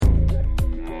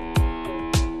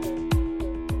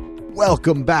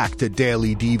Welcome back to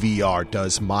Daily DVR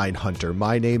Does Mindhunter.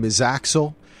 My name is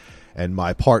Axel, and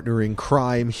my partner in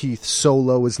crime, Heath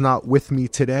Solo, is not with me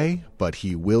today, but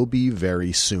he will be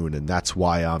very soon, and that's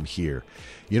why I'm here.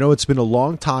 You know, it's been a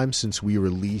long time since we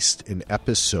released an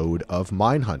episode of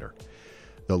Mindhunter.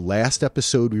 The last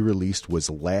episode we released was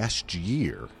last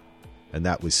year, and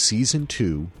that was Season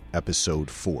 2, Episode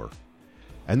 4.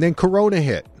 And then Corona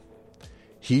hit.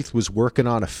 Heath was working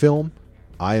on a film.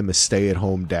 I am a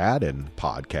stay-at-home dad and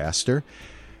podcaster,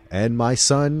 and my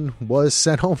son was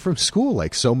sent home from school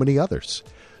like so many others.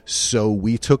 So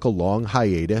we took a long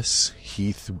hiatus.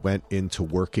 Heath went into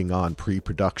working on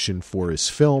pre-production for his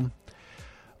film.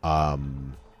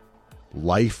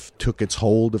 Life took its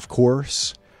hold, of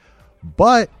course.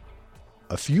 But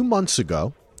a few months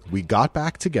ago, we got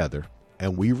back together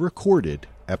and we recorded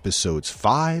episodes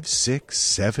 5, 6,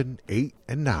 7, 8,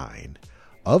 and 9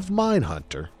 of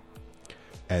Mindhunter.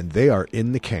 And they are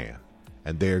in the can.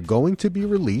 And they are going to be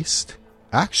released.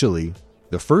 Actually,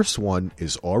 the first one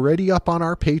is already up on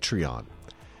our Patreon.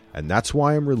 And that's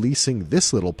why I'm releasing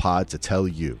this little pod to tell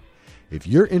you. If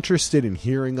you're interested in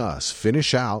hearing us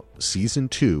finish out Season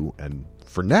 2, and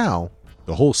for now,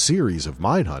 the whole series of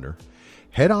Mindhunter,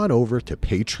 head on over to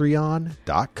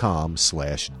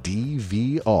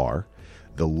patreon.com/DVR.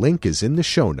 The link is in the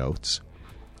show notes.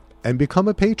 And become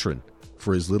a patron.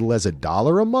 For as little as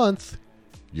 $1 a month,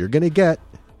 you're going to get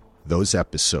those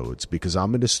episodes, because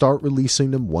I'm going to start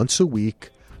releasing them once a week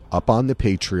up on the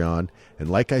Patreon. And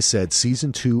like I said,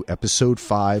 Season 2, Episode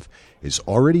 5 is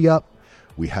already up.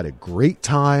 We had a great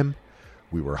time.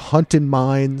 We were hunting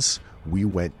mines. We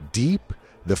went deep.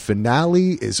 The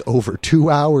finale is over 2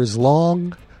 hours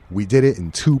long. We did it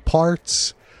in 2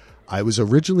 parts. I was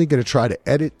originally going to try to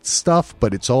edit stuff,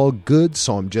 but it's all good,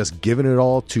 so I'm just giving it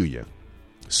all to you.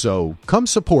 So come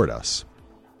support us.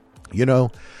 You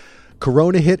know,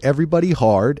 Corona hit everybody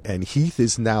hard, and Heath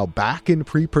is now back in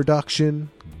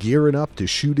pre-production, gearing up to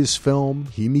shoot his film.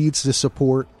 He needs the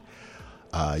support.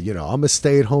 I'm a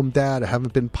stay-at-home dad. I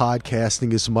haven't been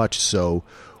podcasting as much, so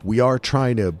we are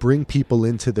trying to bring people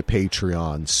into the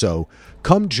Patreon. So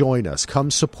come join us.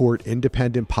 Come support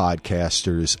independent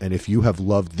podcasters. And if you have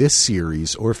loved this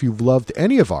series, or if you've loved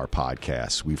any of our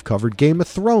podcasts, we've covered Game of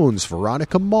Thrones,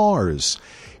 Veronica Mars.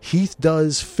 Heath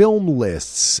does film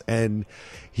lists, and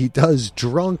he does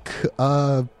drunk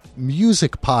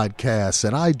music podcasts,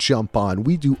 and I jump on.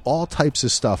 We do all types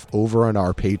of stuff over on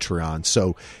our Patreon.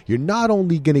 So you're not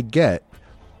only going to get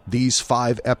these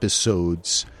 5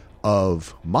 episodes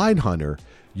of Mindhunter,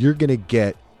 you're going to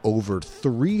get over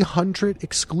 300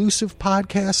 exclusive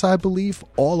podcasts, I believe.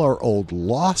 All our old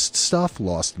Lost stuff,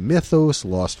 Lost Mythos,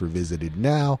 Lost Revisited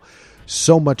Now,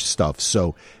 so much stuff.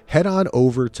 So head on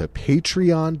over to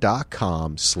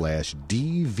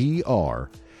patreon.com/DVR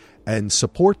and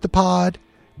support the pod.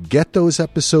 Get those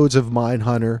episodes of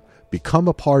Mindhunter, become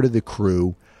a part of the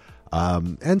crew,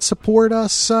 and support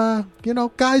us,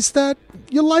 guys that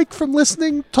you like from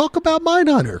listening talk about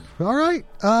Mindhunter. All right?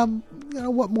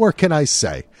 What more can I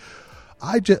say?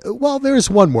 There's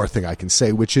one more thing I can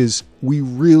say, which is we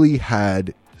really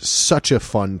had such a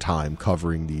fun time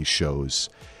covering these shows.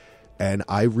 And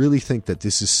I really think that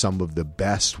this is some of the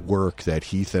best work that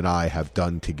Heath and I have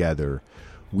done together.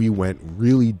 We went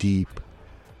really deep.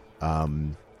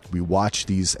 We watched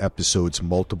these episodes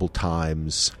multiple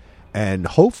times. And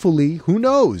hopefully, who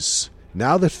knows?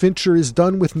 Now that Fincher is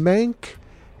done with Mank,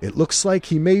 it looks like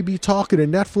he may be talking to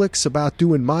Netflix about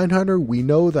doing Mindhunter. We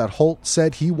know that Holt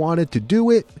said he wanted to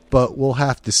do it, but we'll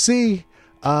have to see.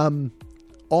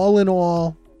 All in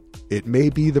all, it may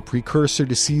be the precursor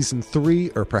to Season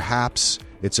 3, or perhaps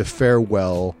it's a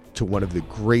farewell to one of the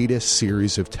greatest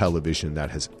series of television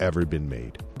that has ever been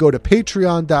made. Go to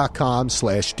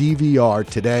patreon.com/DVR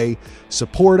today.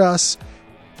 Support us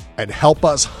and help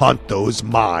us hunt those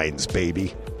mines,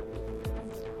 baby.